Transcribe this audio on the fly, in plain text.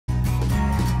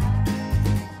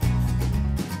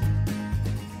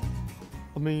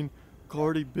mean,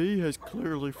 Cardi B has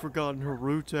clearly forgotten her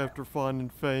roots after finding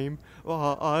fame.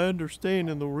 I understand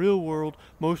in the real world,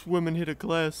 most women hit a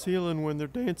glass ceiling when they're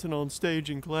dancing on stage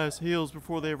in glass heels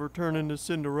before they ever turn into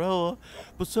Cinderella.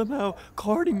 But somehow,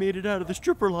 Cardi made it out of the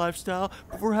stripper lifestyle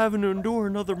before having to endure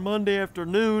another Monday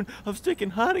afternoon of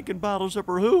sticking Heineken bottles up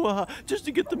her hoo-ha just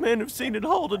to get the men who've seen it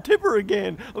all to tip her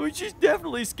again. I mean, she's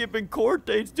definitely skipping court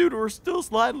dates due to her still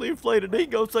slightly inflated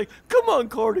ego. It's like, come on,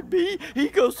 Cardi B. He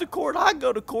goes to court, I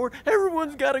go to court.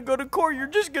 Everyone's got to go to court. You're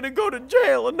just going to go to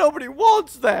jail, and nobody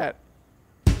wants that.